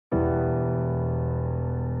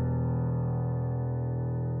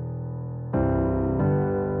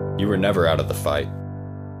You were never out of the fight.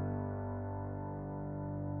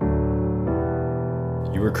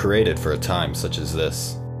 You were created for a time such as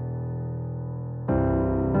this.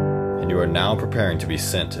 And you are now preparing to be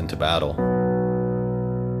sent into battle.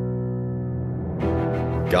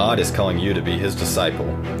 God is calling you to be His disciple,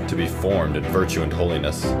 to be formed in virtue and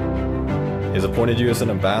holiness. He has appointed you as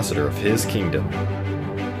an ambassador of His kingdom,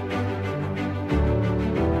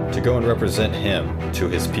 to go and represent Him to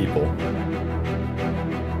His people.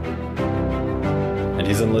 And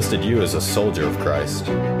He's enlisted you as a soldier of Christ,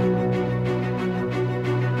 to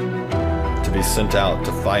be sent out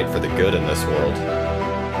to fight for the good in this world.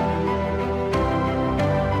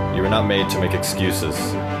 You were not made to make excuses.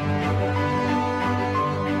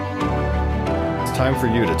 It's time for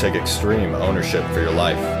you to take extreme ownership for your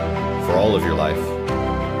life, for all of your life.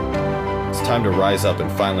 It's time to rise up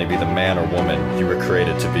and finally be the man or woman you were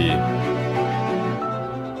created to be.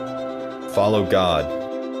 Follow God.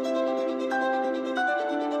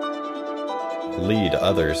 Lead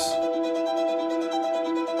others.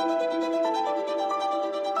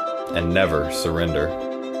 And never surrender.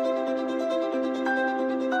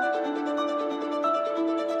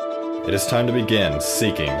 It is time to begin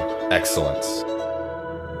seeking excellence.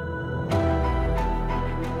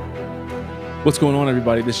 What's going on,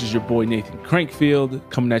 everybody? This is your boy Nathan Crankfield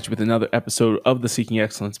coming at you with another episode of the Seeking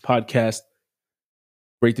Excellence podcast.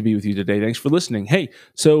 Great to be with you today. Thanks for listening. Hey,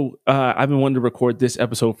 so I've been wanting to record this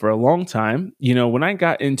episode for a long time. You know, when I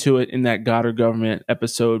got into it in that God or Government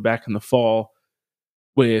episode back in the fall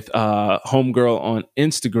with Homegirl on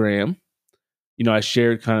Instagram, you know, I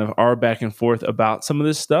shared kind of our back and forth about some of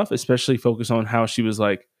this stuff, especially focused on how she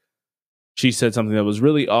said something that was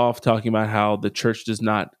really off, talking about how the church does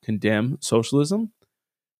not condemn socialism.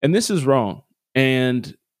 And this is wrong.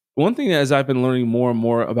 And one thing, as I've been learning more and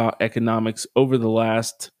more about economics over the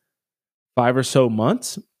last 5 or so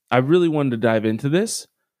months, I really wanted to dive into this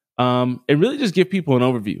and really just give people an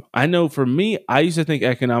overview. I know for me, I used to think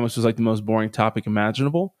economics was like the most boring topic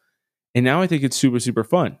imaginable. And now I think it's super, super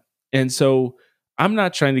fun. And so I'm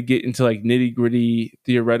not trying to get into like nitty gritty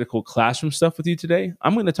theoretical classroom stuff with you today.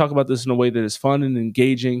 I'm going to talk about this in a way that is fun and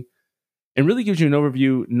engaging and really gives you an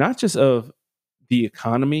overview, not just of the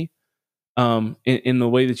economy in the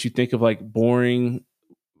way that you think of like boring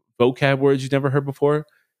vocab words you've never heard before,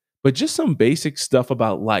 but just some basic stuff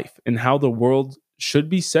about life and how the world should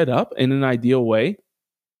be set up in an ideal way.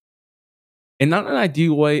 And not an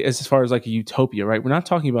ideal way as far as like a utopia, right? We're not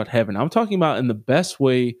talking about heaven. I'm talking about in the best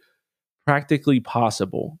way practically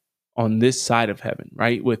possible on this side of heaven,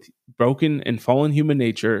 right? With broken and fallen human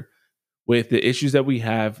nature, with the issues that we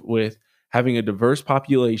have with having a diverse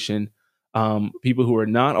population, people who are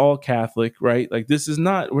not all Catholic, right? Like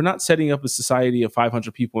we're not setting up a society of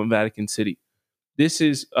 500 people in Vatican City. This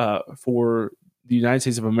is for the United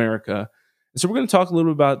States of America. And so we're going to talk a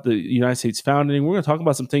little bit about the United States founding. We're going to talk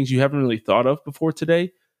about some things you haven't really thought of before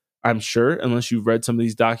today, I'm sure, unless you've read some of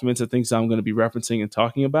these documents and things I'm going to be referencing and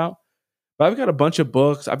talking about. But I've got a bunch of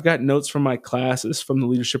books. I've got notes from my classes from the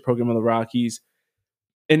leadership program of the Rockies.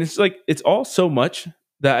 And it's like, it's all so much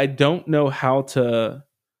that I don't know how to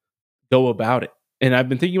go about it. And I've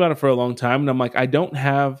been thinking about it for a long time. And I'm like,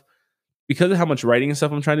 because of how much writing and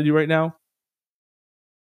stuff I'm trying to do right now,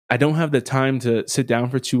 I don't have the time to sit down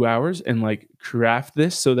for 2 hours and like craft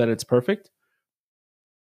this so that it's perfect.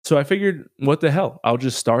 So I figured, what the hell? I'll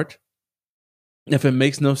just start. If it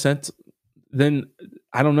makes no sense, then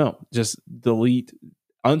I don't know, just delete,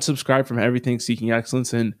 unsubscribe from everything Seeking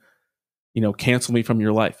Excellence and, you know, cancel me from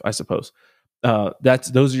your life, I suppose.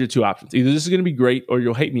 Those are your two options. Either this is going to be great or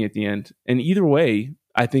you'll hate me at the end. And either way,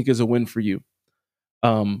 I think is a win for you.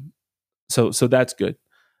 So that's good.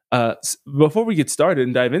 Before we get started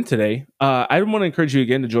and dive in today, I want to encourage you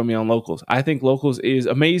again to join me on Locals. I think Locals is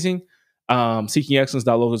amazing.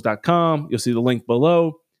 SeekingExcellence.locals.com. You'll see the link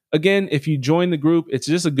below. Again, if you join the group, it's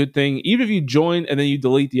just a good thing. Even if you join and then you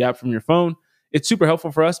delete the app from your phone, it's super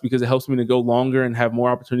helpful for us because it helps me to go longer and have more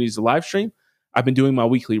opportunities to live stream. I've been doing my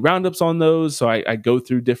weekly roundups on those. So I go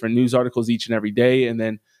through different news articles each and every day and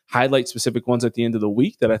then highlight specific ones at the end of the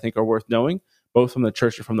week that I think are worth knowing, both from the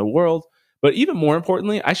church and from the world. But even more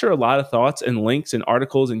importantly, I share a lot of thoughts and links and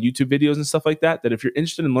articles and YouTube videos and stuff like that if you're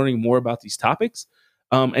interested in learning more about these topics,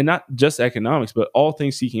 and not just economics, but all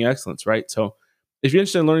things seeking excellence, right? So if you're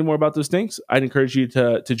interested in learning more about those things, I'd encourage you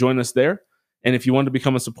to join us there. And if you want to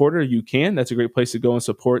become a supporter, you can. That's a great place to go and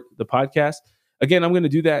support the podcast. Again, I'm going to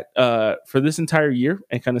do that for this entire year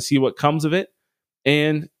and kind of see what comes of it.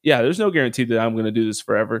 And yeah, there's no guarantee that I'm going to do this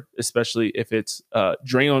forever, especially if it's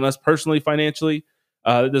drain on us personally, financially.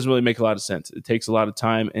 It doesn't really make a lot of sense. It takes a lot of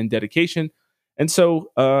time and dedication. And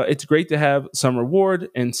so it's great to have some reward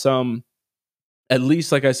and some, at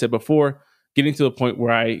least, like I said before, getting to the point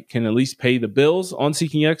where I can at least pay the bills on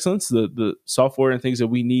Seeking Excellence, the software and things that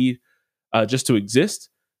we need just to exist,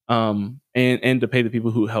 and to pay the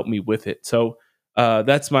people who help me with it. So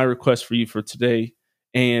that's my request for you for today.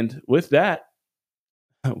 And with that,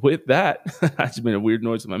 I just made a weird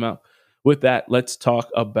noise in my mouth. With that, let's talk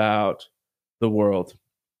about the world.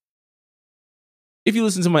 If you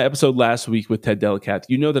listened to my episode last week with Ted Delicath,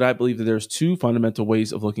 you know that I believe that there's two fundamental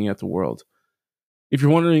ways of looking at the world. If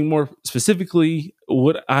you're wondering more specifically,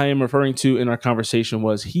 what I am referring to in our conversation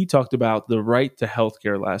was he talked about the right to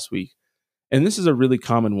healthcare last week. And this is a really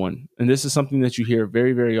common one. And this is something that you hear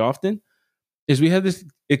very, very often, is we have this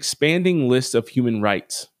expanding list of human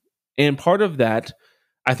rights. And part of that,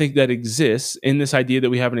 I think, that exists in this idea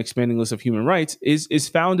that we have an expanding list of human rights is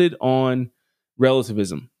founded on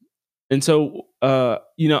relativism. And so,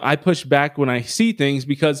 I push back when I see things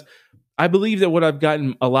because I believe that what I've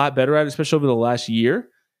gotten a lot better at, especially over the last year,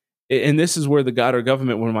 and this is where the God or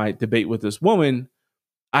government, when my debate with this woman,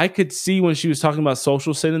 I could see when she was talking about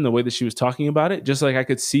social sin and the way that she was talking about it, just like I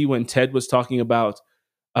could see when Ted was talking about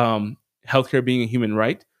healthcare being a human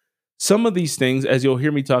right. Some of these things, as you'll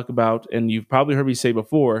hear me talk about, and you've probably heard me say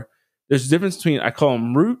before, there's a difference between, I call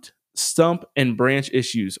them root, stump, and branch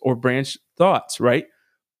issues or branch thoughts, right?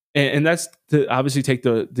 And that's to obviously take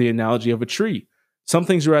the analogy of a tree. Some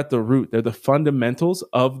things are at the root. They're the fundamentals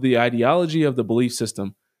of the ideology of the belief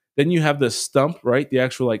system. Then you have the stump, right? The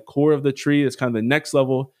actual like core of the tree. That's kind of the next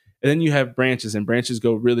level. And then you have branches, and branches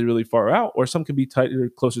go really, really far out, or some can be tighter,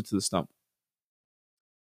 closer to the stump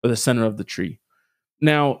or the center of the tree.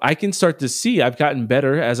 Now, I can start to see I've gotten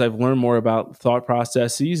better as I've learned more about thought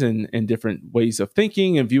processes and different ways of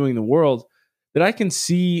thinking and viewing the world, that I can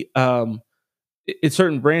see it's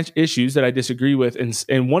certain branch issues that I disagree with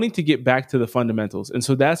and wanting to get back to the fundamentals. And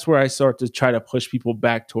so that's where I start to try to push people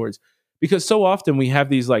back towards, because so often we have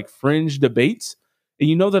these like fringe debates, and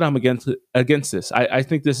you know that I'm against this. I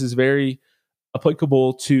think this is very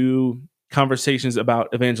applicable to conversations about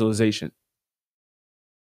evangelization.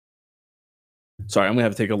 Sorry, I'm gonna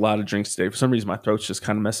have to take a lot of drinks today. For some reason, my throat's just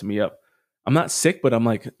kind of messing me up. I'm not sick, but I'm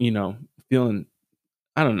like, feeling,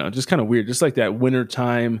 I don't know, just kind of weird, just like that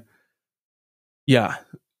wintertime,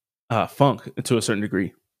 funk to a certain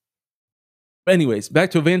degree. But anyways, back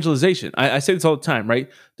to evangelization. I say this all the time, right?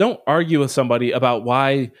 Don't argue with somebody about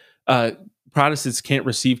why Protestants can't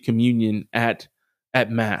receive communion at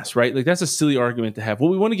Mass, right? Like, that's a silly argument to have. What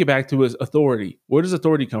we want to get back to is authority. Where does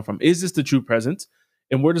authority come from? Is this the true presence?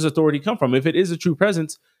 And where does authority come from? If it is a true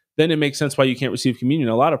presence, then it makes sense why you can't receive communion.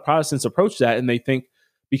 A lot of Protestants approach that and they think,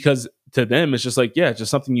 because to them it's just like, it's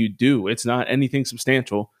just something you do. It's not anything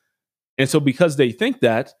substantial. And so because they think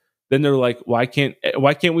that, then they're like, why can't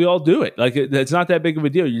we all do it? Like, it's not that big of a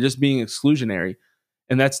deal. You're just being exclusionary.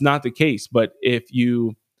 And that's not the case. But if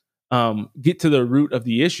you get to the root of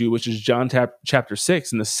the issue, which is John chapter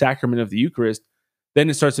 6 and the sacrament of the Eucharist, then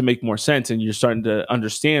it starts to make more sense, and you're starting to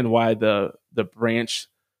understand why the branch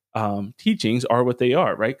teachings are what they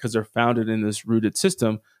are, right? Because they're founded in this rooted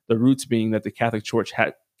system. The roots being that the Catholic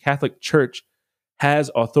Church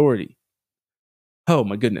has authority. Oh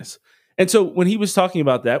my goodness! And so when he was talking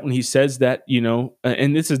about that, when he says that,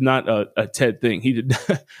 and this is not a Ted thing, he did.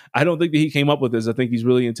 I don't think that he came up with this. I think he's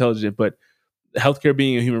really intelligent, but healthcare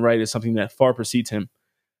being a human right is something that far precedes him.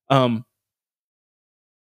 And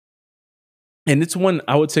it's one,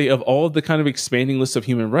 I would say, of all the kind of expanding list of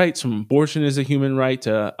human rights, from abortion as a human right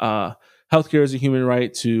to healthcare as a human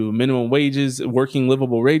right to minimum wages, working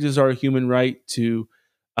livable wages are a human right to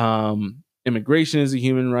immigration as a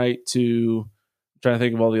human right to, I'm trying to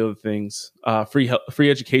think of all the other things, free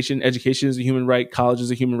education is a human right, college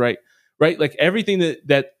is a human right, right? Like everything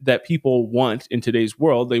that people want in today's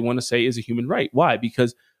world, they want to say is a human right. Why?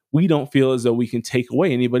 Because we don't feel as though we can take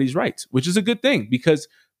away anybody's rights, which is a good thing, because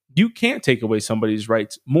you can't take away somebody's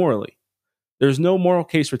rights morally. There's no moral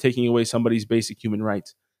case for taking away somebody's basic human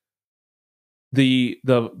rights. The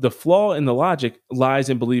flaw in the logic lies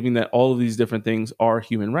in believing that all of these different things are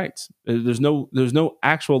human rights. There's no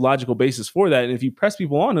actual logical basis for that. And if you press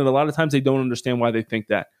people on it, a lot of times they don't understand why they think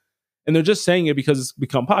that. And they're just saying it because it's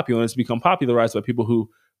become popular. And it's become popularized by people who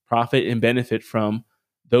profit and benefit from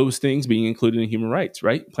those things being included in human rights,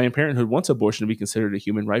 right? Planned Parenthood wants abortion to be considered a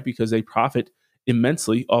human right because they profit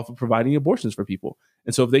immensely off of providing abortions for people.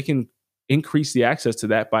 And so if they can increase the access to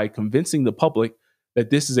that by convincing the public that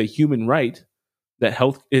this is a human right, that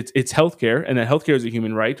it's healthcare, and that healthcare is a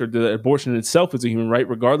human right, or the abortion itself is a human right,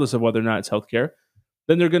 regardless of whether or not it's healthcare,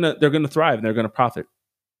 then they're gonna thrive and they're gonna profit,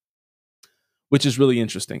 which is really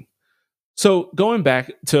interesting. So going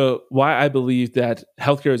back to why I believe that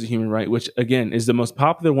healthcare is a human right, which again is the most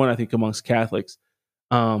popular one I think amongst Catholics,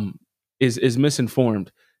 um, is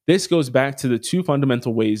misinformed. This goes back to the two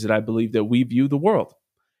fundamental ways that I believe that we view the world,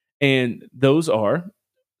 and those are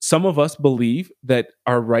some of us believe that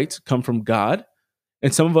our rights come from God,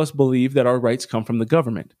 and some of us believe that our rights come from the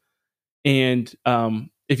government. And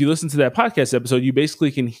if you listen to that podcast episode, you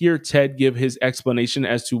basically can hear Ted give his explanation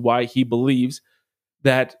as to why he believes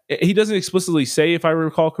that he doesn't explicitly say, if I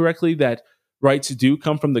recall correctly, that rights do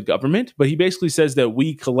come from the government, but he basically says that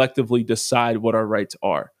we collectively decide what our rights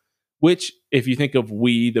are. Which, if you think of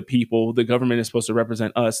we, the people, the government is supposed to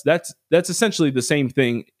represent us. That's essentially the same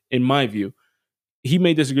thing in my view. He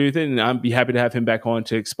may disagree with it, and I'd be happy to have him back on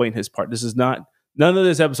to explain his part. This is not None of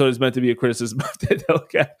this episode is meant to be a criticism of Ted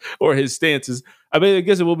Hellcat or his stances. I mean, I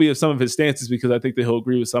guess it will be of some of his stances because I think that he'll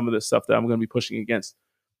agree with some of the stuff that I'm going to be pushing against.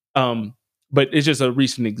 But it's just a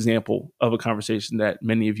recent example of a conversation that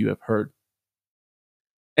many of you have heard.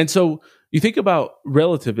 And so you think about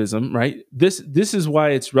relativism, right? This is why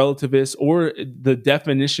it's relativist, or the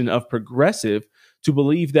definition of progressive, to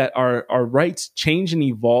believe that our rights change and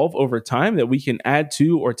evolve over time, that we can add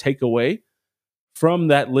to or take away from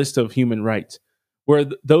that list of human rights. Where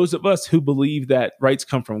those of us who believe that rights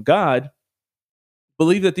come from God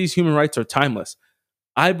believe that these human rights are timeless.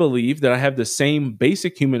 I believe that I have the same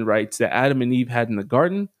basic human rights that Adam and Eve had in the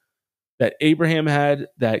garden, that Abraham had,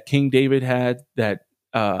 that King David had, that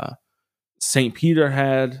St. Peter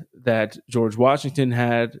had, that George Washington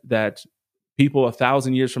had, that people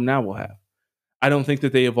 1,000 years from now will have. I don't think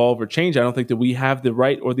that they evolve or change. I don't think that we have the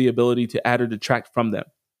right or the ability to add or detract from them.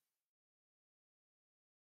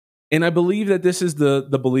 And I believe that this is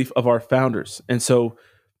the belief of our founders. And so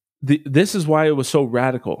this is why it was so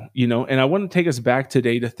radical, and I want to take us back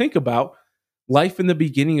today to think about life in the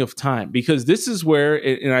beginning of time, because this is where,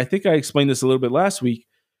 and I think I explained this a little bit last week,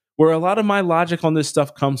 where a lot of my logic on this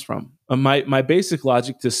stuff comes from. My basic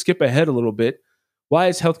logic, to skip ahead a little bit, why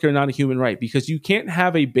is healthcare not a human right? Because you can't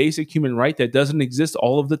have a basic human right that doesn't exist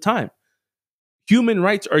all of the time. Human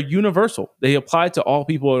rights are universal. They apply to all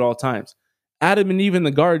people at all times. Adam and Eve in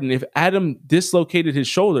the garden, if Adam dislocated his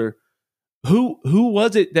shoulder, who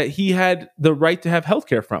was it that he had the right to have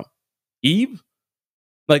healthcare from? Eve?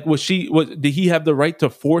 Like, did he have the right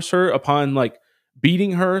to force her upon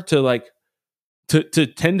beating her to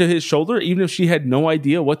tend to his shoulder, even if she had no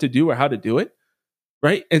idea what to do or how to do it?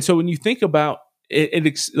 Right. And so when you think about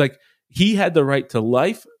it, he had the right to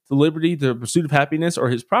life, to liberty, the pursuit of happiness, or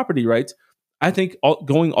his property rights. I think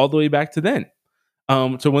going all the way back to then.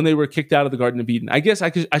 So when they were kicked out of the Garden of Eden, I guess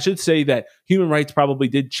I should say that human rights probably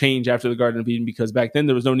did change after the Garden of Eden, because back then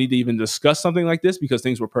there was no need to even discuss something like this because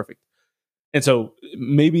things were perfect. And so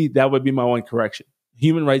maybe that would be my one correction.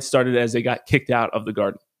 Human rights started as they got kicked out of the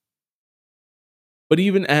garden. But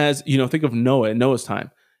even as, think of Noah in Noah's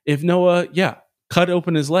time. If Noah, cut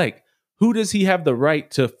open his leg, who does he have the right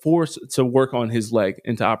to force to work on his leg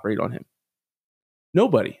and to operate on him?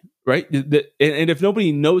 Nobody. Right? And if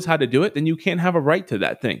nobody knows how to do it, then you can't have a right to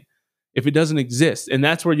that thing if it doesn't exist. And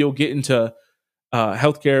that's where you'll get into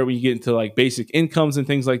healthcare, when you get into basic incomes and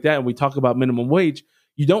things like that. And we talk about minimum wage.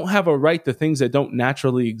 You don't have a right to things that don't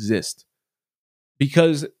naturally exist,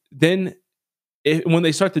 because then when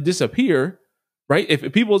they start to disappear, right?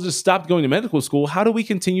 If people just stopped going to medical school, how do we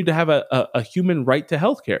continue to have a human right to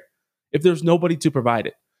healthcare if there's nobody to provide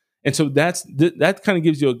it? And so that kind of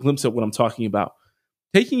gives you a glimpse of what I'm talking about.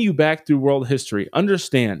 Taking you back through world history,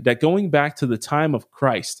 understand that going back to the time of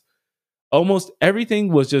Christ, almost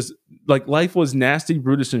everything was just life was nasty,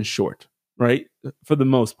 brutish, and short, right? For the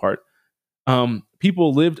most part.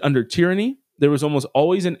 People lived under tyranny. There was almost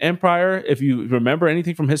always an empire. If you remember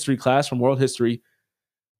anything from history class, from world history,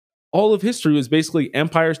 all of history was basically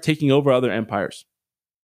empires taking over other empires,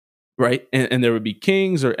 right? And there would be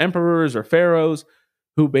kings or emperors or pharaohs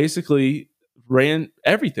who basically ran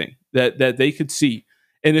everything that they could see.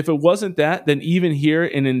 And if it wasn't that, then even here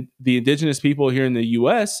in the indigenous people here in the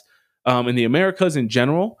U.S., in the Americas in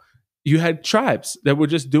general, you had tribes that were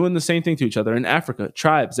just doing the same thing to each other. In Africa,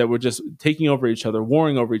 tribes that were just taking over each other,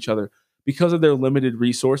 warring over each other because of their limited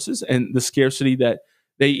resources and the scarcity that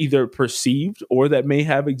they either perceived or that may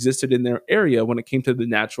have existed in their area when it came to the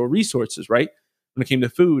natural resources, right? When it came to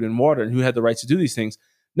food and water and who had the rights to do these things.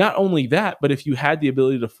 Not only that, but if you had the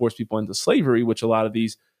ability to force people into slavery, which a lot of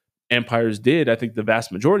these empires did, I think the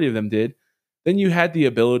vast majority of them did, then you had the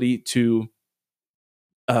ability to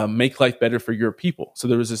make life better for your people. So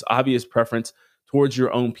there was this obvious preference towards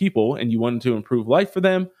your own people, and you wanted to improve life for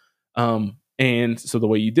them. And so the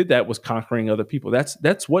way you did that was conquering other people.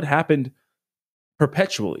 That's what happened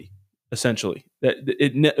perpetually. essentially. That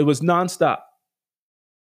it was nonstop.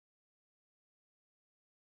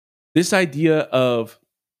 This idea of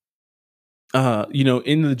in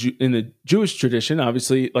the Jewish tradition,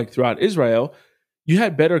 obviously, like throughout Israel, you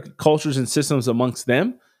had better cultures and systems amongst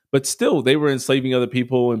them, but still they were enslaving other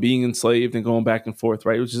people and being enslaved and going back and forth,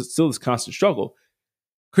 right? It was just still this constant struggle.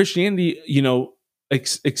 Christianity,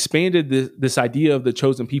 expanded this idea of the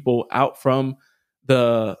chosen people out from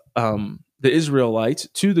the Israelites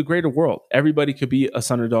to the greater world. Everybody could be a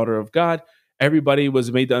son or daughter of God. Everybody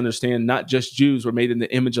was made to understand not just Jews were made in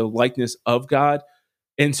the image of likeness of God.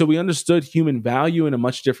 And so we understood human value in a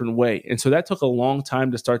much different way. And so that took a long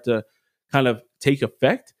time to start to kind of take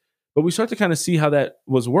effect. But we start to kind of see how that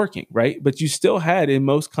was working, right? But you still had in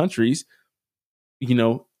most countries,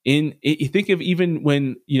 you think of even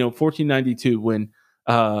when, 1492, when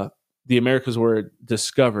the Americas were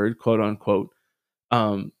discovered, quote unquote,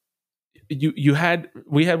 we had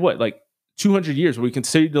what, like 200 years where we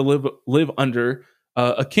considered to live under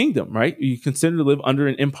a kingdom, right? You consider to live under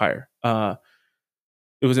an empire.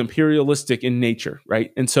 It was imperialistic in nature,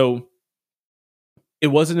 right? And so it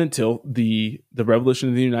wasn't until the revolution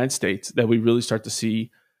of the United States that we really start to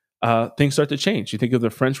see things start to change. You think of the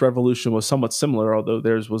French Revolution was somewhat similar, although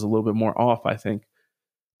theirs was a little bit more off, I think.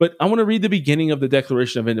 But I want to read the beginning of the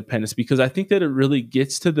Declaration of Independence because I think that it really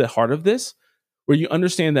gets to the heart of this, where you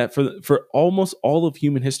understand that for almost all of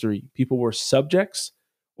human history, people were subjects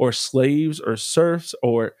or slaves or serfs,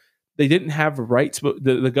 or they didn't have rights, but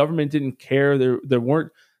the government didn't care. There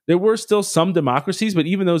were still some democracies, but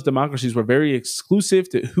even those democracies were very exclusive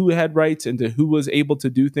to who had rights and to who was able to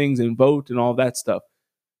do things and vote and all that stuff.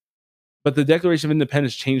 But the Declaration of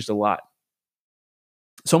Independence changed a lot.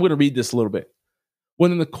 So I'm going to read this a little bit.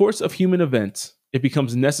 When in the course of human events, it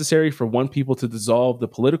becomes necessary for one people to dissolve the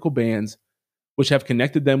political bands which have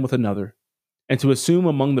connected them with another, and to assume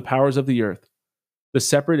among the powers of the earth the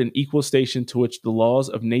separate and equal station to which the laws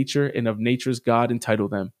of nature and of nature's God entitle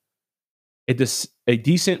them, a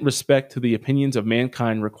decent respect to the opinions of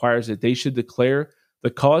mankind requires that they should declare the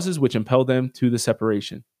causes which impel them to the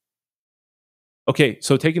separation. Okay,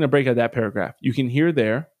 so taking a break at that paragraph, you can hear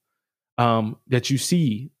there that you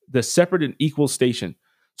see the separate and equal station.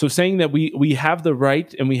 So saying that we have the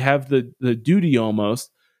right and we have the duty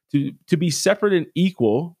almost to be separate and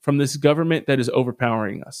equal from this government that is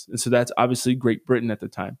overpowering us. And so that's obviously Great Britain at the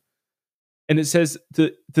time. And it says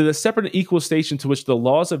to the separate and equal station to which the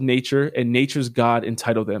laws of nature and nature's God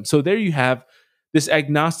entitle them. So there you have this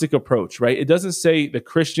agnostic approach, right? It doesn't say the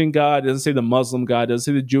Christian God, it doesn't say the Muslim God, it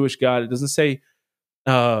doesn't say the Jewish God, it doesn't say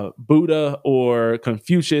Buddha or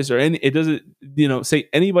Confucius or it doesn't say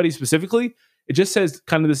anybody specifically. It just says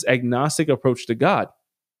kind of this agnostic approach to God,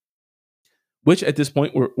 which at this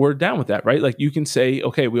point we're down with that, right? Like you can say,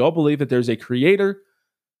 okay, we all believe that there's a creator,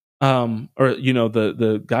 or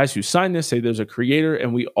the guys who sign this say there's a creator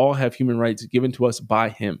and we all have human rights given to us by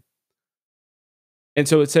him. And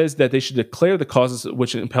so it says that they should declare the causes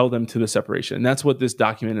which impel them to the separation. And that's what this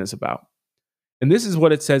document is about. And this is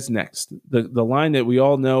what it says next. The line that we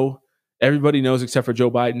all know, everybody knows except for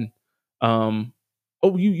Joe Biden.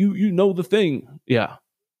 You know the thing. Yeah.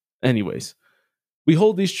 Anyways, we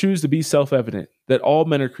hold these truths to be self-evident, that all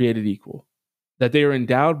men are created equal, that they are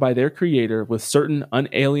endowed by their creator with certain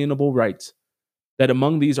unalienable rights, that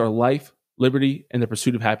among these are life, liberty, and the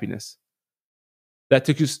pursuit of happiness. That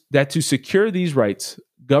to secure these rights,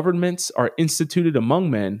 governments are instituted among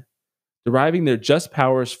men, deriving their just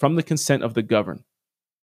powers from the consent of the governed.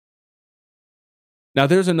 Now,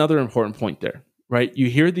 there's another important point there, right? You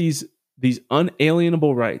hear these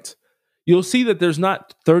unalienable rights. You'll see that there's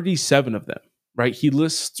not 37 of them, right? He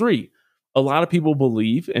lists 3. A lot of people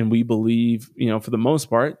believe, and we believe, for the most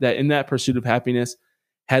part, that in that pursuit of happiness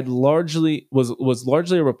was largely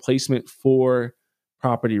a replacement for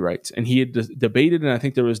property rights. And he had debated, and I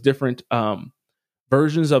think there was different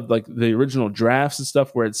versions of like the original drafts and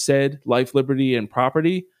stuff where it said life, liberty, and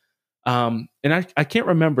property. And I can't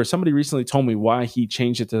remember. Somebody recently told me why he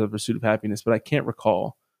changed it to the pursuit of happiness, but I can't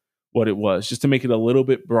recall what it was, just to make it a little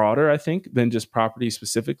bit broader, I think, than just property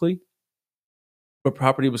specifically. But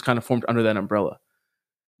property was kind of formed under that umbrella.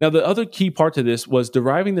 Now, the other key part to this was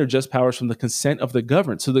deriving their just powers from the consent of the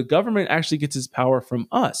governed. So the government actually gets its power from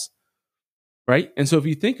us, right? And so if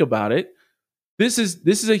you think about it, this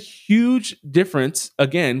is a huge difference.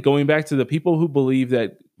 Again, going back to the people who believe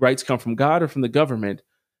that rights come from God or from the government,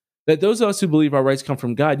 that those of us who believe our rights come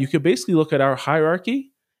from God, you could basically look at our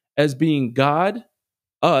hierarchy as being God,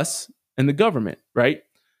 us, and the government, right?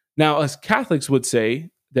 Now, as Catholics would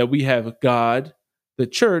say that we have God, the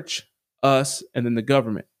church, us, and then the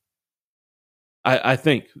government. I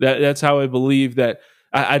think that's how I believe that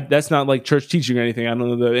That's not like church teaching or anything. I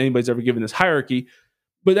don't know that anybody's ever given this hierarchy,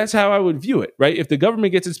 but that's how I would view it, right? If the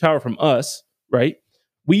government gets its power from us, right,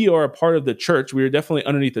 we are a part of the church. We are definitely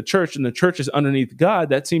underneath the church, and the church is underneath God.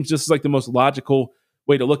 That seems just like the most logical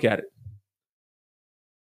way to look at it.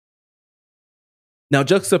 Now,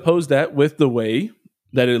 juxtapose that with the way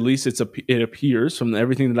that at least it appears from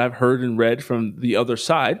everything that I've heard and read from the other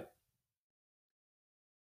side,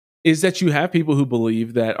 is that you have people who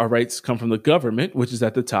believe that our rights come from the government, which is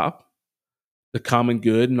at the top. The common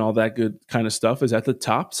good and all that good kind of stuff is at the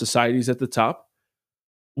top. Society's at the top.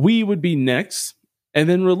 We would be next, and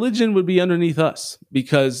then religion would be underneath us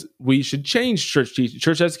because we should change church teaching.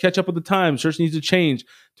 Church has to catch up with the times. Church needs to change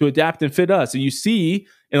to adapt and fit us. And you see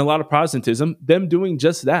in a lot of Protestantism, them doing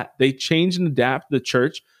just that. They change and adapt the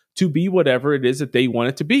church to be whatever it is that they want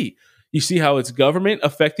it to be. You see how it's government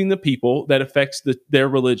affecting the people that affects their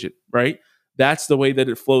religion, right? That's the way that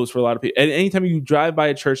it flows for a lot of people. And anytime you drive by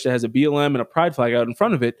a church that has a BLM and a pride flag out in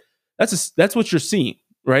front of it, that's what you're seeing,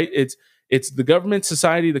 right? It's the government,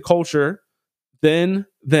 society, the culture, then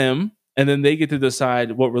them, and then they get to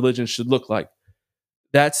decide what religion should look like.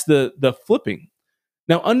 That's the flipping.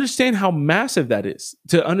 Now, understand how massive that is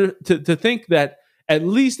to think that at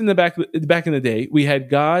least in the back in the day, we had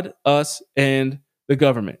God, us, and the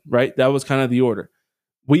government, right? That was kind of the order.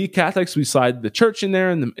 We Catholics, we slide the church in there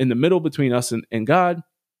in the middle between us and God.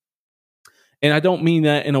 And I don't mean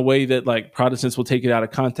that in a way that like Protestants will take it out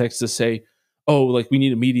of context to say, oh, like we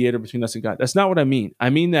need a mediator between us and God. That's not what I mean.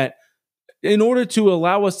 I mean that in order to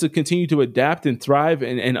allow us to continue to adapt and thrive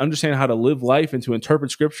and understand how to live life and to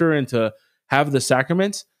interpret scripture and to have the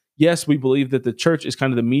sacraments, yes, we believe that the church is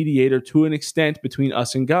kind of the mediator to an extent between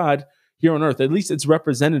us and God here on earth. At least it's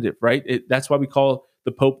representative, right? That's why we call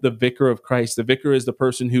the Pope the vicar of Christ. The vicar is the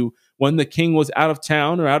person who, when the king was out of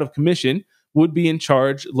town or out of commission, would be in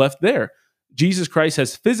charge, left there. Jesus Christ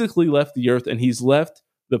has physically left the earth, and he's left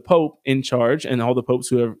the Pope in charge, and all the popes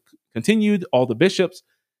who have continued, all the bishops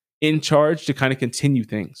in charge to kind of continue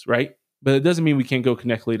things, right? But it doesn't mean we can't go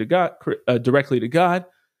directly to God.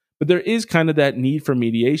 But there is kind of that need for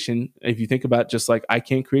mediation. If you think about just like I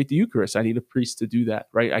can't create the Eucharist, I need a priest to do that,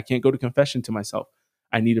 right? I can't go to confession to myself.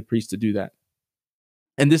 I need a priest to do that.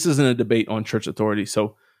 And this isn't a debate on church authority,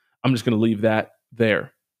 so I'm just going to leave that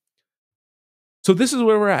there. So this is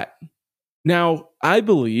where we're at. Now, I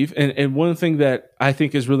believe, and one thing that I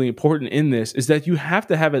think is really important in this is that you have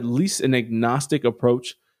to have at least an agnostic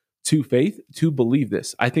approach to faith to believe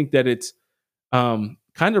this. I think that it's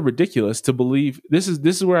kind of ridiculous to believe this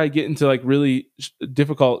is where I get into like really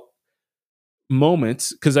difficult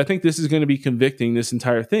moments, because I think this is going to be convicting this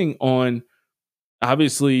entire thing on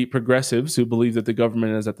obviously progressives who believe that the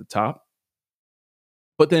government is at the top,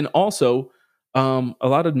 but then also a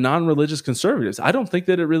lot of non-religious conservatives. I don't think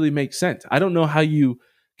that it really makes sense. I don't know how you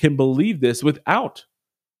can believe this without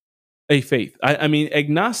a faith. I mean,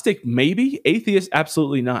 agnostic, maybe. Atheist,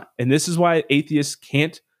 absolutely not. And this is why atheists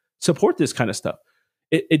can't support this kind of stuff.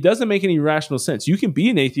 It doesn't make any rational sense. You can be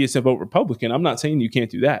an atheist and vote Republican. I'm not saying you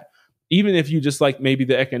can't do that. Even if you just like maybe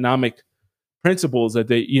the economic principles that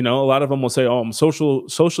they, a lot of them will say, oh, I'm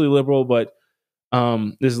socially liberal, but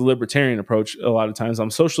this is a libertarian approach. A lot of times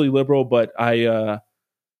I'm socially liberal, but I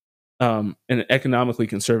am economically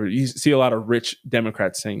conservative. You see a lot of rich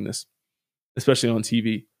Democrats saying this, especially on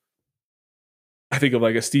TV. I think of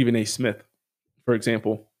like a Stephen A. Smith, for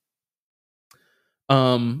example.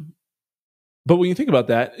 But when you think about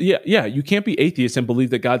that, yeah, you can't be atheist and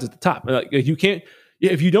believe that God's at the top. Like you can't,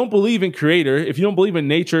 if you don't believe in Creator, if you don't believe in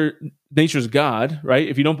nature's God, right?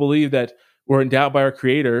 If you don't believe that we're endowed by our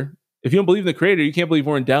Creator, if you don't believe in the Creator, you can't believe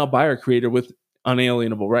we're endowed by our Creator with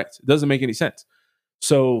unalienable rights. It doesn't make any sense.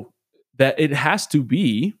 So that it has to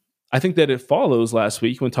be, I think that it follows last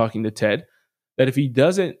week when talking to Ted, that if he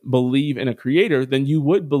doesn't believe in a Creator, then you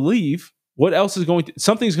would believe what else is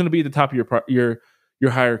something's going to be at the top of your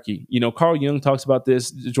hierarchy. Carl Jung talks about this.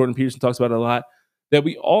 Jordan Peterson talks about it a lot, that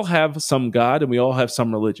we all have some God and we all have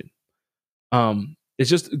some religion. It's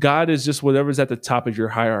just God is just whatever's at the top of your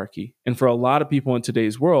hierarchy. And for a lot of people in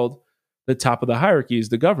today's world, the top of the hierarchy is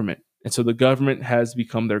the government. And so the government has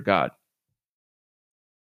become their God.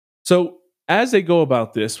 So as they go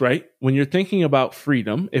about this, right, when you're thinking about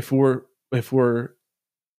freedom, if we're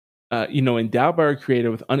endowed by our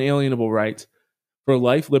Creator with unalienable rights for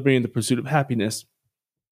life, liberty, and the pursuit of happiness,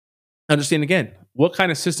 understand again, what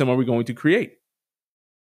kind of system are we going to create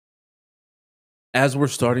as we're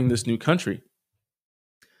starting this new country?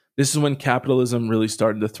 This is when capitalism really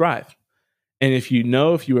started to thrive. And if you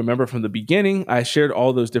remember from the beginning, I shared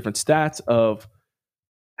all those different stats of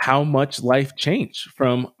how much life changed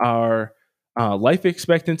from our life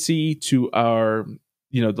expectancy to our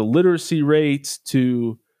the literacy rates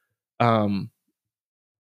to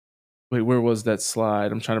wait, where was that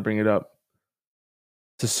slide? I'm trying to bring it up.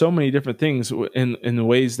 To so many different things in the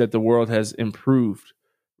ways that the world has improved,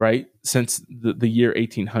 right? Since the year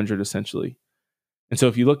 1800, essentially. And so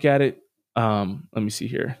if you look at it, let me see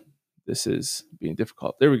here. This is being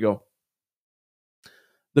difficult. There we go.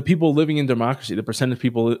 The people living in democracy, the percentage of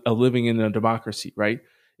people living in a democracy, right?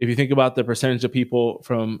 If you think about the percentage of people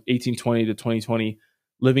from 1820 to 2020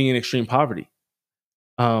 living in extreme poverty,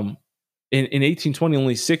 in 1820,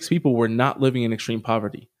 only 6 people were not living in extreme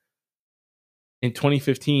poverty. In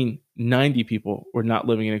 2015, 90 people were not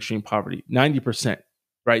living in extreme poverty. 90%,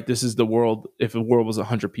 right? This is the world, if the world was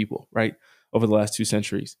 100 people, right? Over the last 2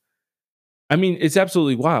 centuries. I mean, it's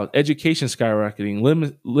absolutely wild. Education skyrocketing,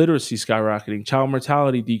 literacy skyrocketing, child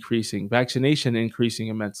mortality decreasing, vaccination increasing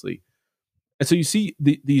immensely. And so you see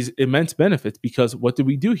these immense benefits because what did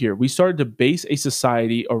we do here? We started to base a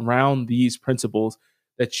society around these principles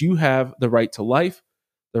that you have the right to life,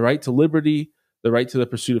 the right to liberty, the right to the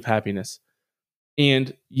pursuit of happiness.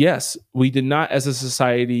 And yes, we did not, as a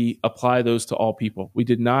society, apply those to all people. We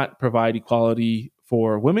did not provide equality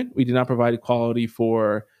for women. We did not provide equality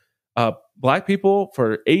for Black people,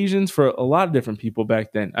 for Asians, for a lot of different people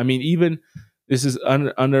back then. I mean, even this is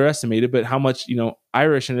underestimated, but how much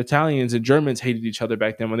Irish and Italians and Germans hated each other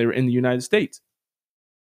back then when they were in the United States.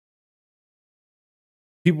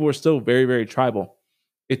 People were still very, very tribal.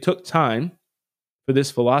 It took time for this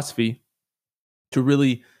philosophy to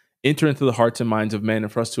really enter into the hearts and minds of men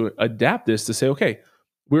and for us to adapt this to say, okay,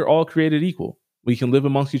 we're all created equal. We can live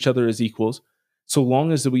amongst each other as equals so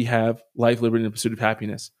long as we have life, liberty, and the pursuit of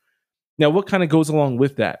happiness. Now, what kind of goes along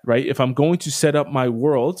with that, right? If I'm going to set up my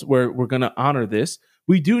world where we're going to honor this,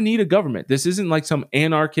 we do need a government. This isn't like some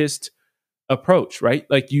anarchist approach, right?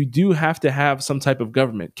 Like you do have to have some type of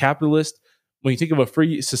government. Capitalist, when you think of a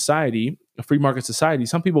free society, a free market society,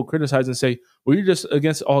 some people criticize and say, well, you're just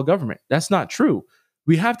against all government. That's not true.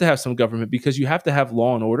 We have to have some government because you have to have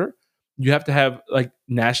law and order. You have to have like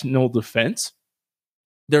national defense.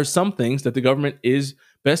 There's some things that the government is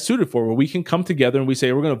best suited for where we can come together and we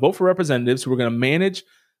say, we're going to vote for representatives who are going to manage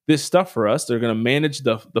this stuff for us. They're going to manage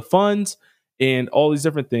the funds and all these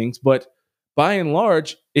different things. But by and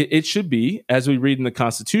large, it should be, as we read in the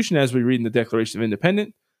Constitution, as we read in the Declaration of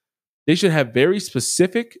Independence, they should have very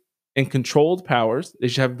specific and controlled powers. They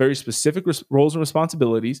should have very specific roles and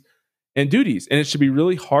responsibilities and duties. And it should be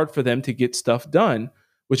really hard for them to get stuff done,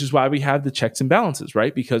 which is why we have the checks and balances,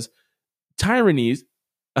 right? Because tyrannies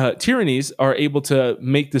are able to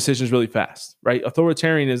make decisions really fast, right?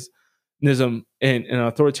 Authoritarianism and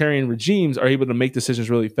authoritarian regimes are able to make decisions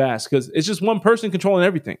really fast because it's just one person controlling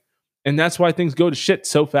everything. And that's why things go to shit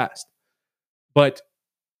so fast. But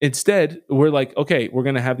instead, we're like, okay, we're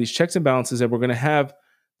going to have these checks and balances and we're going to have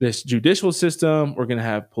this judicial system. We're going to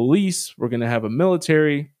have police. We're going to have a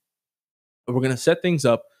military. We're going to set things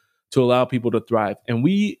up to allow people to thrive.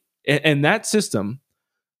 And that system,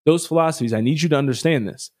 those philosophies, I need you to understand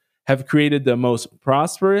this, have created the most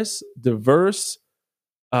prosperous, diverse,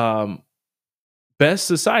 best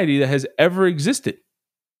society that has ever existed.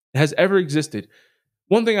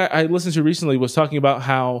 One thing I listened to recently was talking about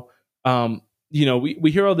how,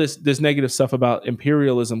 we hear all this negative stuff about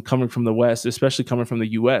imperialism coming from the West, especially coming from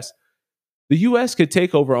the U.S. The U.S. could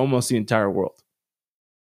take over almost the entire world.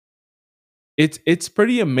 It's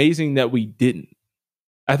pretty amazing that we didn't.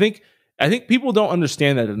 I think people don't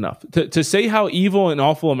understand that enough. To say how evil and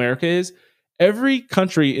awful America is, every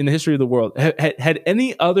country in the history of the world had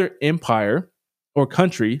any other empire or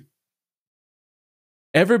country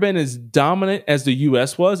ever been as dominant as the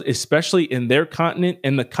U.S. was, especially in their continent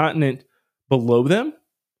and the continent below them,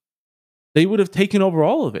 they would have taken over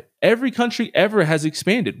all of it. Every country ever has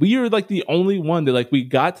expanded. We are like the only one that we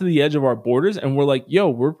got to the edge of our borders and we're like, yo,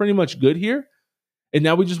 we're pretty much good here. And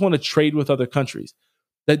now we just want to trade with other countries.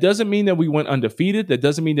 That doesn't mean that we went undefeated. That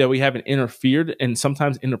doesn't mean that we haven't interfered and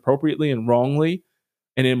sometimes inappropriately and wrongly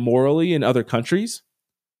and immorally in other countries.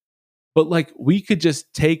 But we could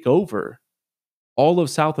just take over all of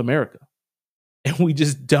South America. And we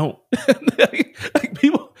just don't.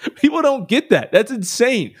 People don't get that. That's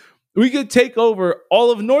insane. We could take over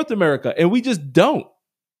all of North America and we just don't.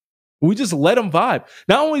 We just let them vibe.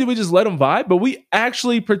 Not only do we just let them vibe, but we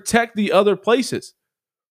actually protect the other places.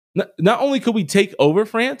 Not only could we take over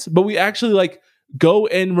France, but we actually go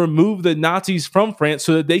and remove the Nazis from France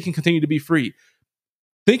so that they can continue to be free.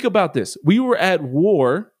 Think about this. We were at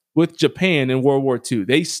war with Japan in World War II.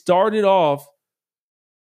 They started off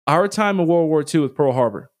our time in World War II with Pearl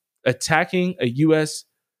Harbor, attacking a U.S.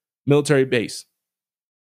 military base.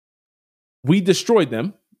 We destroyed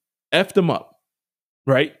them, effed them up.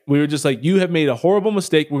 right? We were just like, you have made a horrible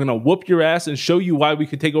mistake. We're going to whoop your ass and show you why we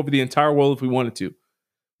could take over the entire world if we wanted to.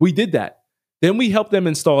 We did that. Then we helped them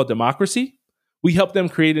install a democracy. We helped them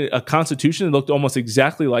create a constitution that looked almost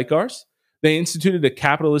exactly like ours. They instituted a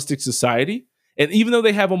capitalistic society. And even though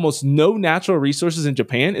they have almost no natural resources in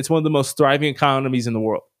Japan, it's one of the most thriving economies in the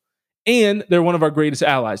world. And they're one of our greatest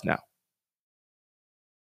allies now.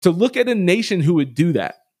 To look at a nation who would do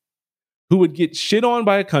that, who would get shit on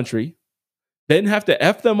by a country, then have to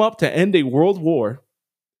F them up to end a world war,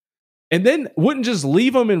 and then wouldn't just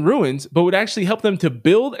leave them in ruins, but would actually help them to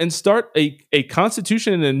build and start a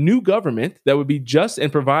constitution and a new government that would be just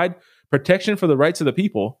and provide protection for the rights of the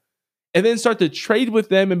people, and then start to trade with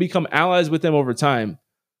them and become allies with them over time.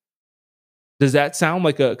 Does that sound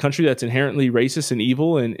like a country that's inherently racist and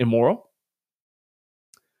evil and immoral?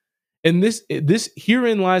 And this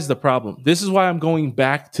herein lies the problem. This is why I'm going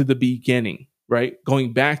back to the beginning, right?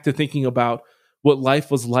 Going back to thinking about what life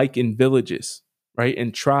was like in villages, right?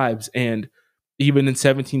 And tribes, and even in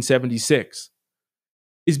 1776,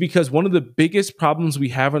 is because one of the biggest problems we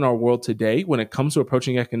have in our world today when it comes to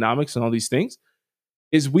approaching economics and all these things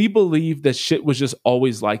is we believe that shit was just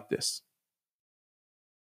always like this.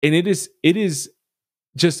 And it is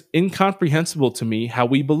just incomprehensible to me how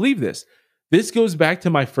we believe this. This goes back to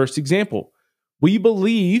my first example.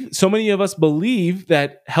 So many of us believe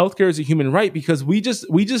that healthcare is a human right because we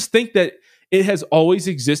just think that it has always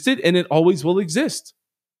existed and it always will exist.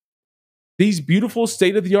 These beautiful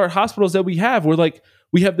state-of-the-art hospitals that we have,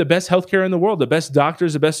 we have the best healthcare in the world, the best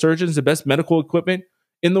doctors, the best surgeons, the best medical equipment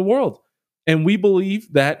in the world. And we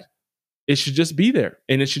believe that it should just be there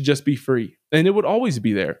and it should just be free. And it would always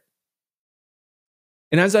be there.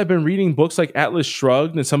 And as I've been reading books like Atlas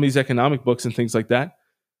Shrugged and some of these economic books and things like that,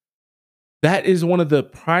 that is one of the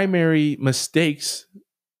primary mistakes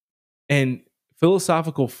and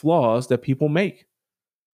philosophical flaws that people make,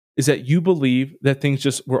 is that you believe that things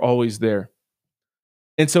just were always there.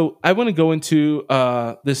 And so I want to go into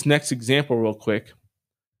this next example real quick,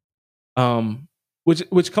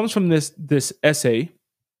 which comes from this essay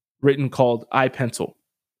written called I, Pencil.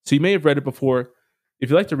 So you may have read it before. If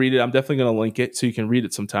you'd like to read it, I'm definitely going to link it so you can read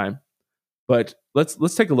it sometime. But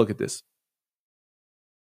let's take a look at this.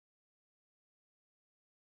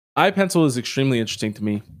 I, Pencil is extremely interesting to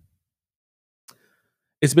me.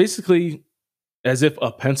 It's basically as if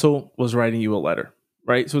a pencil was writing you a letter,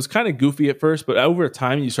 right? So it's kind of goofy at first, but over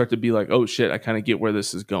time you start to be like, oh shit, I kind of get where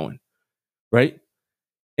this is going, right?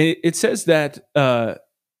 And it says that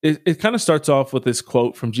it kind of starts off with this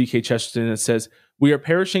quote from G.K. Chesterton that says, "We are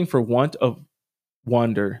perishing for want of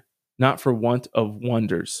wonder, not for want of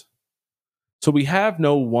wonders." So we have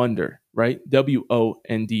no wonder, right?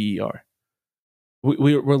 WONDER.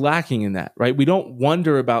 We're lacking in that, right? We don't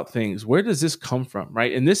wonder about things. Where does this come from,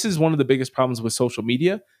 right? And this is one of the biggest problems with social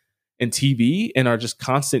media and TV and our just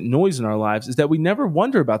constant noise in our lives, is that we never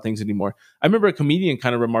wonder about things anymore. I remember a comedian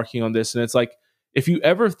kind of remarking on this, and it's like, if you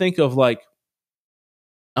ever think of I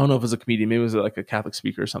don't know if it was a comedian, maybe it was like a Catholic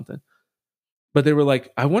speaker or something, but they were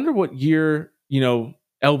like, I wonder what year,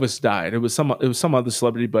 Elvis died. It was some other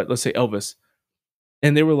celebrity, but let's say Elvis.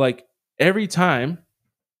 And they were like, every time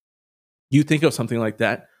you think of something like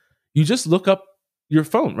that, you just look up your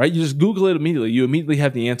phone, right? You just Google it immediately. You immediately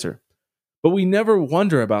have the answer. But we never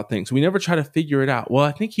wonder about things. We never try to figure it out. Well,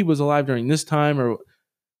 I think he was alive during this time, or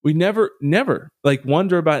we never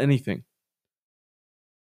wonder about anything.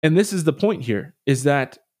 And this is the point here, is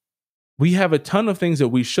that we have a ton of things that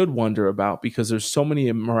we should wonder about because there's so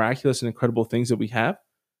many miraculous and incredible things that we have.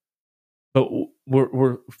 But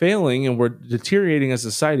we're failing and we're deteriorating as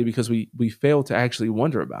a society because we fail to actually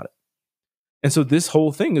wonder about it. And so this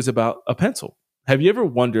whole thing is about a pencil. Have you ever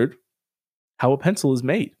wondered how a pencil is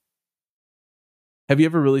made? Have you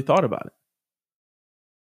ever really thought about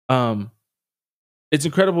it? It's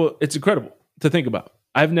incredible. It's incredible to think about.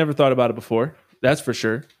 I've never thought about it before, that's for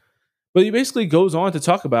sure. But he basically goes on to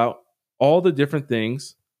talk about all the different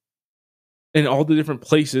things and all the different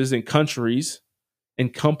places and countries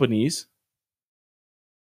and companies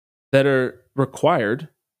that are required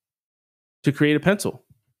to create a pencil.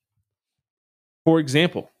 For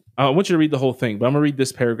example, I want you to read the whole thing, but I'm going to read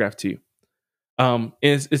this paragraph to you.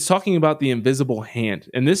 It's talking about the invisible hand.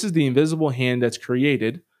 And this is the invisible hand that's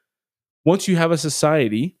created once you have a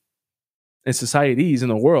society, and societies in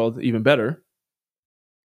the world, even better,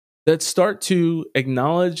 that start to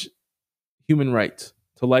acknowledge human rights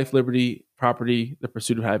to life, liberty, property, the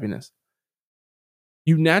pursuit of happiness.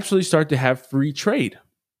 You naturally start to have free trade,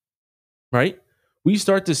 right? We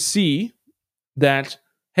start to see that,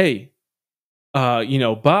 hey,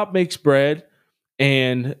 Bob makes bread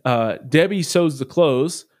and Debbie sews the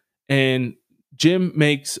clothes and Jim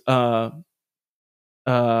makes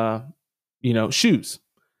shoes,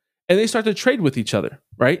 and they start to trade with each other,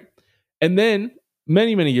 right? And then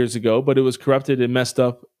many years ago, but it was corrupted and messed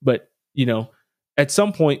up. But at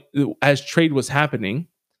some point, as trade was happening,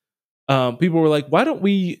 people were like, why don't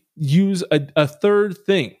we use a third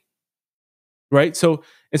thing, right? So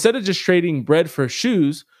instead of just trading bread for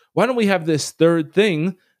shoes, why don't we have this third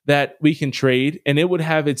thing that we can trade, and it would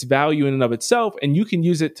have its value in and of itself, and you can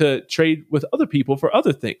use it to trade with other people for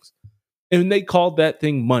other things. And they called that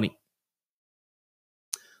thing money.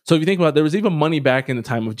 So if you think about it, there was even money back in the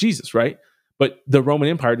time of Jesus, right? But the Roman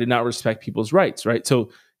Empire did not respect people's rights, right? So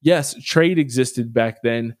yes, trade existed back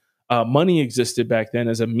then. Money existed back then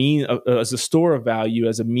as a store of value,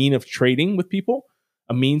 as a mean of trading with people,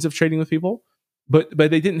 a means of trading with people. But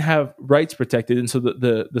they didn't have rights protected, and so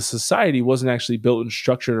the society wasn't actually built and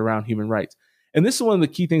structured around human rights. And this is one of the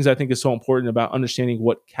key things I think is so important about understanding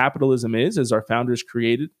what capitalism is, as our founders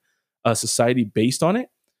created a society based on it,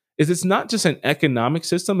 is it's not just an economic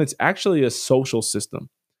system, it's actually a social system.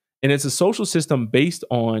 And it's a social system based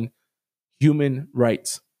on human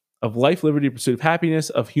rights of life, liberty, pursuit of happiness,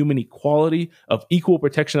 of human equality, of equal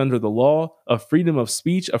protection under the law, of freedom of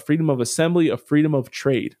speech, of freedom of assembly, of freedom of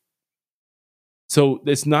trade. So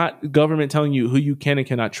it's not government telling you who you can and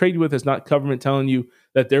cannot trade with. It's not government telling you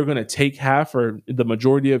that they're going to take half or the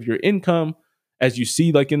majority of your income, as you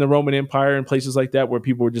see like in the Roman Empire and places like that where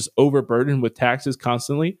people were just overburdened with taxes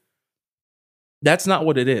constantly. That's not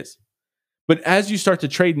what it is. But as you start to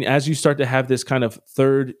trade and as you start to have this kind of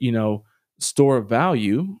third, store of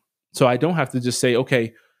value, so I don't have to just say,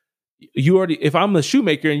 okay, if I'm the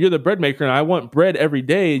shoemaker and you're the bread maker and I want bread every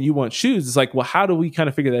day and you want shoes, it's like, well, how do we kind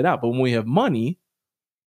of figure that out? But when we have money,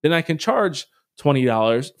 then I can charge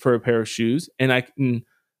 $20 for a pair of shoes and I can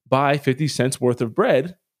buy 50 cents worth of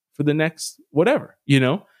bread for the next whatever,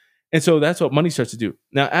 And so that's what money starts to do.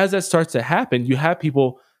 Now, as that starts to happen, you have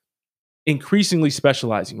people increasingly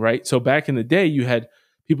specializing, right? So back in the day, you had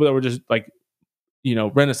people that were just like,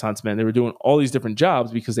 Renaissance men. They were doing all these different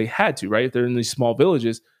jobs because they had to, right? If they're in these small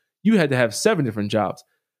villages, you had to have 7 different jobs.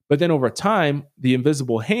 But then over time, the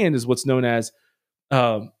invisible hand is what's known as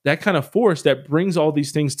that kind of force that brings all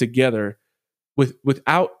these things together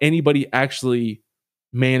without anybody actually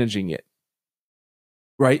managing it,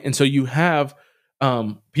 right? And so you have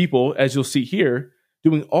people, as you'll see here,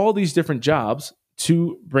 doing all these different jobs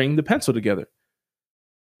to bring the pencil together.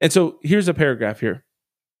 And so here's a paragraph here.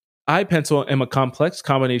 I, pencil, am a complex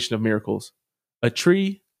combination of miracles, a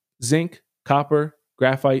tree, zinc, copper,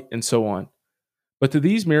 graphite, and so on. But to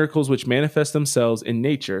these miracles which manifest themselves in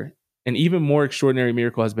nature, an even more extraordinary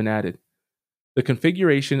miracle has been added. The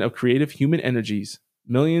configuration of creative human energies,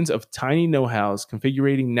 millions of tiny know-hows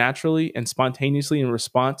configurating naturally and spontaneously in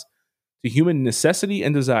response to human necessity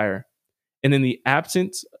and desire, and in the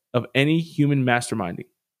absence of any human masterminding.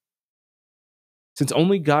 Since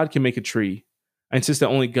only God can make a tree, I insist that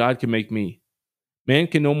only God can make me. Man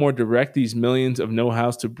can no more direct these millions of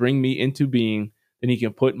know-hows to bring me into being than he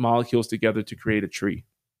can put molecules together to create a tree.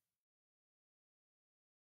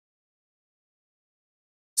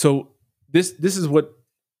 So this is what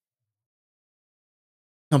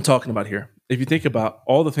I'm talking about here. If you think about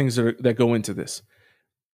all the things that go into this.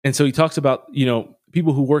 And so he talks about,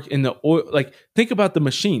 people who work in the oil, like think about the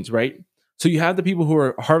machines, right? So you have the people who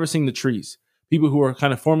are harvesting the trees, people who are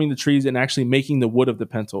kind of forming the trees and actually making the wood of the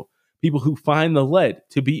pencil, people who find the lead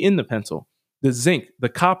to be in the pencil, the zinc, the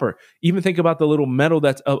copper. Even think about the little metal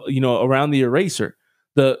that's around the eraser,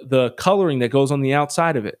 the coloring that goes on the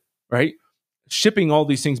outside of it, right? Shipping all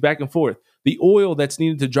these things back and forth, the oil that's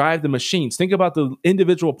needed to drive the machines. Think about the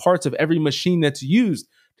individual parts of every machine that's used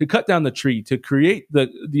to cut down the tree, to create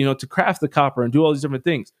to craft the copper and do all these different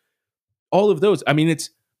things. All of those, it's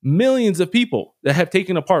millions of people that have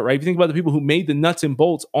taken a part, right? If you think about the people who made the nuts and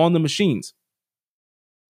bolts on the machines,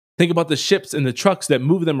 think about the ships and the trucks that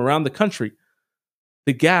move them around the country,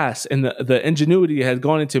 the gas and the ingenuity has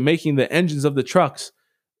gone into making the engines of the trucks,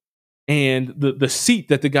 and the seat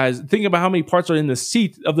that the guys, think about how many parts are in the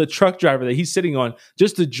seat of the truck driver that he's sitting on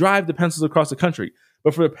just to drive the pencils across the country.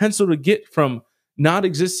 But for the pencil to get from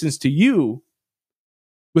non-existence to you,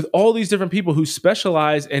 with all these different people who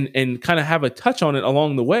specialize and kind of have a touch on it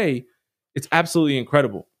along the way, it's absolutely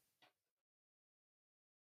incredible.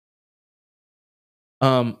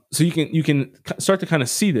 So you can start to kind of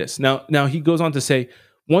see this. Now he goes on to say,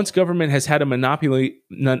 once government has had a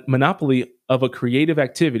monopoly of a creative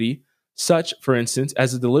activity, such, for instance,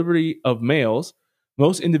 as the delivery of mails,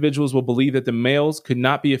 most individuals will believe that the mails could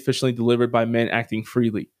not be efficiently delivered by men acting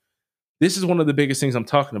freely. This is one of the biggest things I'm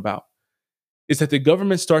talking about, is that the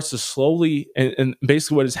government starts to slowly, and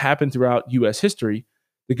basically what has happened throughout U.S. history,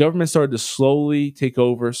 the government started to slowly take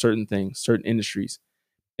over certain things, certain industries.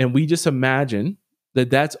 And we just imagine that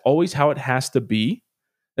that's always how it has to be.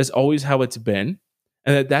 That's always how it's been.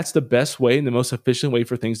 And that that's the best way and the most efficient way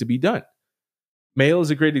for things to be done. Mail is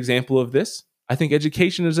a great example of this. I think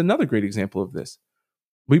education is another great example of this.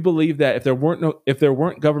 We believe that if there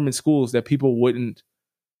weren't government schools, that people wouldn't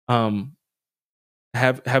have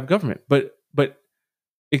government. But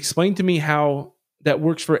explain to me how that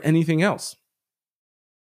works for anything else.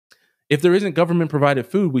 If there isn't government provided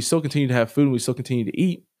food, we still continue to have food and we still continue to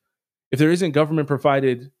eat. If there isn't government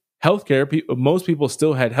provided healthcare, most people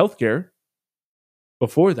still had healthcare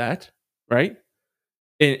before that, right?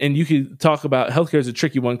 And you could talk about healthcare as a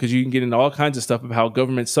tricky one because you can get into all kinds of stuff of how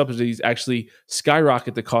government subsidies actually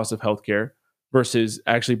skyrocket the cost of healthcare versus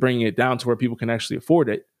actually bringing it down to where people can actually afford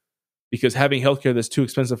it. Because having healthcare that's too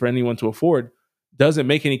expensive for anyone to afford doesn't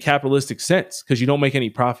make any capitalistic sense because you don't make any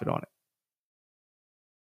profit on it.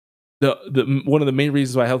 One of the main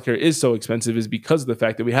reasons why healthcare is so expensive is because of the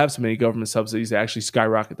fact that we have so many government subsidies that actually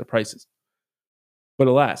skyrocket the prices. But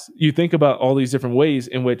alas, you think about all these different ways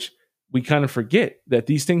in which we kind of forget that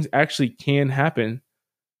these things actually can happen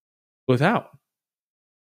without.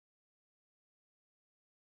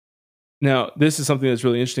 Now, this is something that's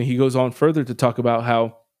really interesting. He goes on further to talk about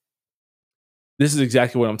how this is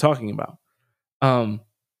exactly what I'm talking about.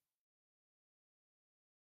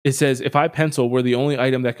 It says, if iPencil were the only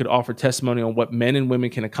item that could offer testimony on what men and women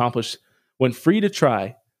can accomplish when free to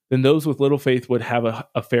try, then those with little faith would have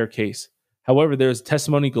a fair case. However, there is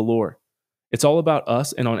testimony galore. It's all about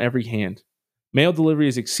us and on every hand. Mail delivery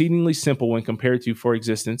is exceedingly simple when compared to, for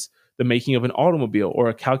instance, the making of an automobile or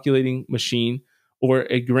a calculating machine or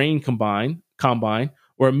a grain combine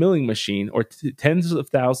or a milling machine or tens of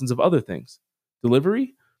thousands of other things.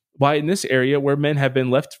 Delivery? Why, in this area where men have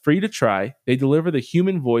been left free to try, they deliver the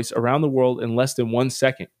human voice around the world in less than 1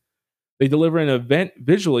 second. They deliver an event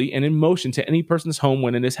visually and in motion to any person's home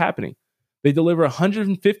when it is happening. They deliver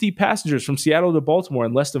 150 passengers from Seattle to Baltimore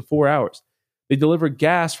in less than 4 hours. They deliver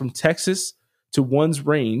gas from Texas to one's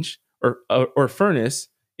range or furnace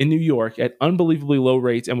in New York at unbelievably low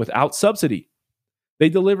rates and without subsidy. They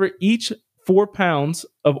deliver each 4 pounds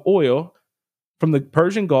of oil from the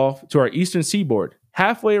Persian Gulf to our eastern seaboard,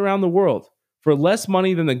 halfway around the world, for less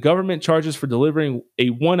money than the government charges for delivering a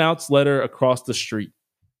 1-ounce letter across the street.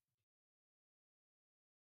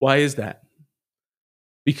 Why is that?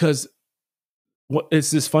 Because it's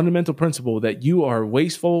this fundamental principle that you are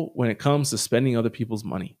wasteful when it comes to spending other people's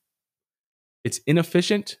money. It's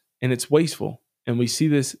inefficient and it's wasteful. And we see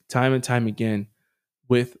this time and time again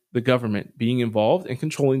with the government being involved and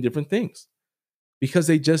controlling different things because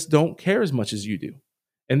they just don't care as much as you do.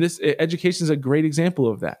 And this education is a great example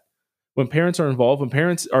of that. When parents are involved, when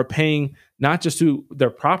parents are paying not just to their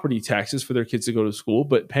property taxes for their kids to go to school,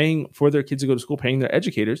 but paying for their kids to go to school, paying their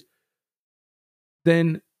educators,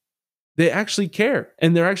 then they actually care.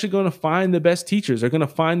 And they're actually going to find the best teachers. They're going to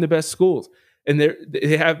find the best schools. And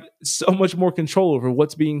they have so much more control over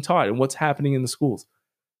what's being taught and what's happening in the schools.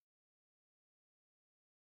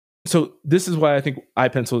 So this is why I think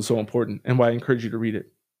iPencil is so important and why I encourage you to read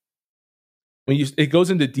it. It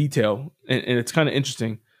goes into detail, and it's kind of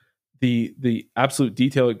interesting, the absolute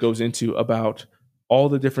detail it goes into about all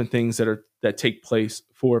the different things that take place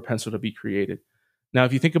for a pencil to be created. Now,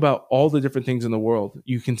 if you think about all the different things in the world,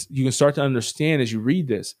 you can start to understand as you read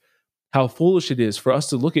this how foolish it is for us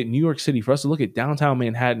to look at New York City, for us to look at downtown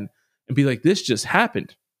Manhattan and be like, this just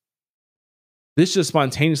happened. This just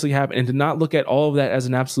spontaneously happened. And to not look at all of that as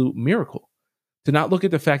an absolute miracle. To not look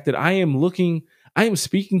at the fact that I am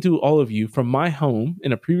speaking to all of you from my home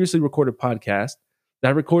in a previously recorded podcast that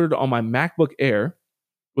I recorded on my MacBook Air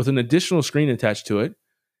with an additional screen attached to it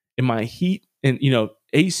in my heat and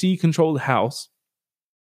AC controlled house.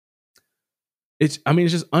 It's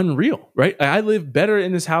just unreal, right? I live better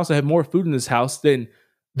in this house. I have more food in this house than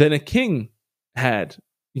a king had,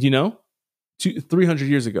 300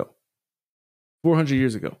 years ago, 400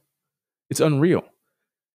 years ago. It's unreal.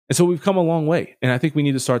 And so we've come a long way. And I think we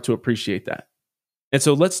need to start to appreciate that. And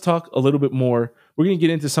so let's talk a little bit more. We're going to get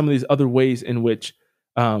into some of these other ways in which,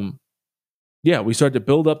 we start to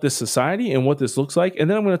build up this society and what this looks like. And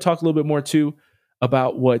then I'm going to talk a little bit more too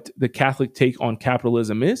about what the Catholic take on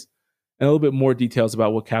capitalism is, and a little bit more details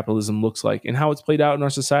about what capitalism looks like and how it's played out in our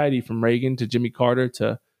society from Reagan to Jimmy Carter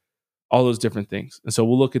to all those different things. And so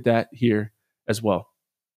we'll look at that here as well.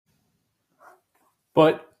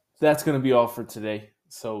 But that's going to be all for today.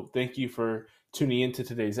 So thank you for tuning into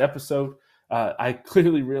today's episode. I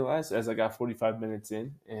clearly realized as I got 45 minutes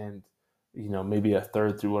in and maybe a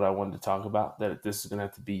third through what I wanted to talk about, that this is going to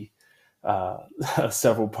have to be a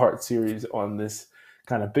several part series on this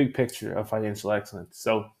kind of big picture of financial excellence.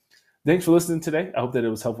 So thanks for listening today. I hope that it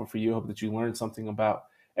was helpful for you. I hope that you learned something about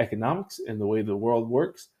economics and the way the world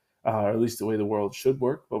works, or at least the way the world should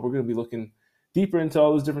work. But we're going to be looking deeper into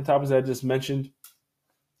all those different topics that I just mentioned.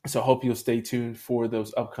 So I hope you'll stay tuned for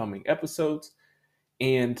those upcoming episodes.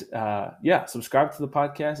 And subscribe to the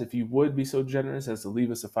podcast. If you would be so generous as to leave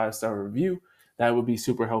us a 5-star review, that would be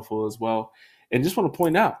super helpful as well. And just want to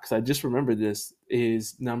point out, because I just remembered this,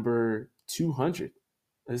 is number 200.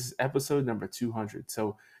 This is episode number 200.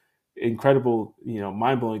 So incredible,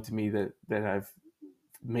 mind-blowing to me that I've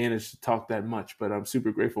managed to talk that much. But I'm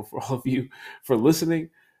super grateful for all of you for listening.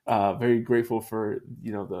 Very grateful for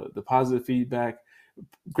the positive feedback.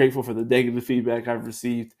 Grateful for the negative feedback I've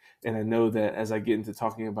received. And I know that as I get into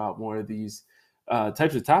talking about more of these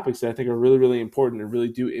types of topics that I think are really, really important and really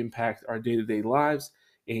do impact our day-to-day lives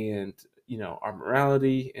and, our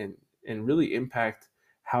morality and really impact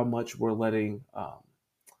how much we're letting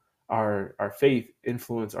our faith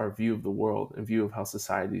influence our view of the world and view of how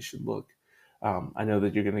society should look. I know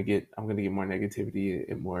that I'm going to get more negativity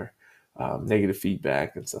and more negative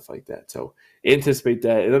feedback and stuff like that. So anticipate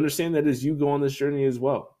that and understand that as you go on this journey as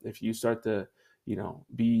well. If you start to,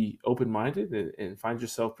 be open-minded and find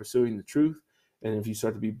yourself pursuing the truth, and if you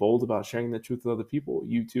start to be bold about sharing that truth with other people,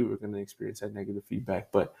 you too are going to experience that negative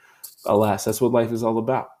feedback. But alas, that's what life is all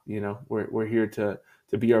about. We're here to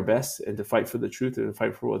be our best and to fight for the truth and to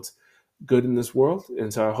fight for what's good in this world.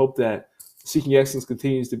 And so I hope that Seeking Excellence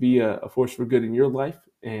continues to be a force for good in your life,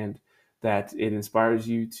 and that it inspires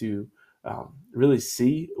you to really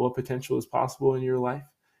see what potential is possible in your life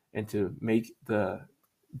and to make the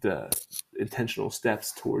intentional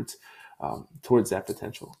steps towards that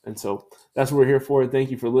potential. And so that's what we're here for. Thank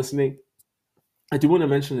you for listening. I do want to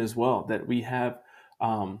mention as well that we have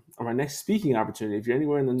our next speaking opportunity. If you're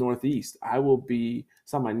anywhere in the Northeast,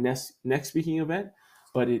 it's not my next speaking event,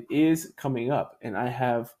 but it is coming up, and I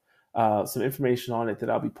have some information on it that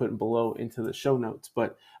I'll be putting below into the show notes.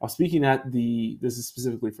 But I'm speaking at this is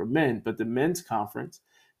specifically for men, but the men's conference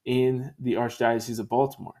in the Archdiocese of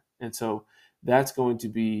Baltimore. And so that's going to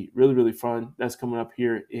be really, really fun. That's coming up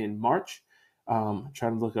here in March. I'm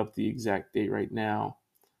trying to look up the exact date right now.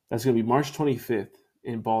 That's going to be March 25th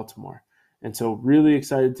in Baltimore. And so really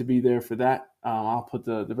excited to be there for that. I'll put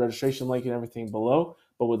the registration link and everything below,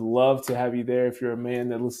 but would love to have you there. If you're a man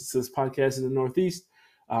that listens to this podcast in the Northeast,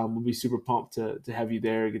 we'll be super pumped to have you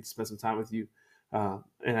there, get to spend some time with you.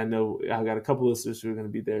 And I know I've got a couple listeners who are going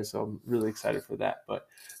to be there, so I'm really excited for that. But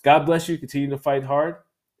God bless you. Continue to fight hard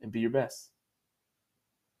and be your best.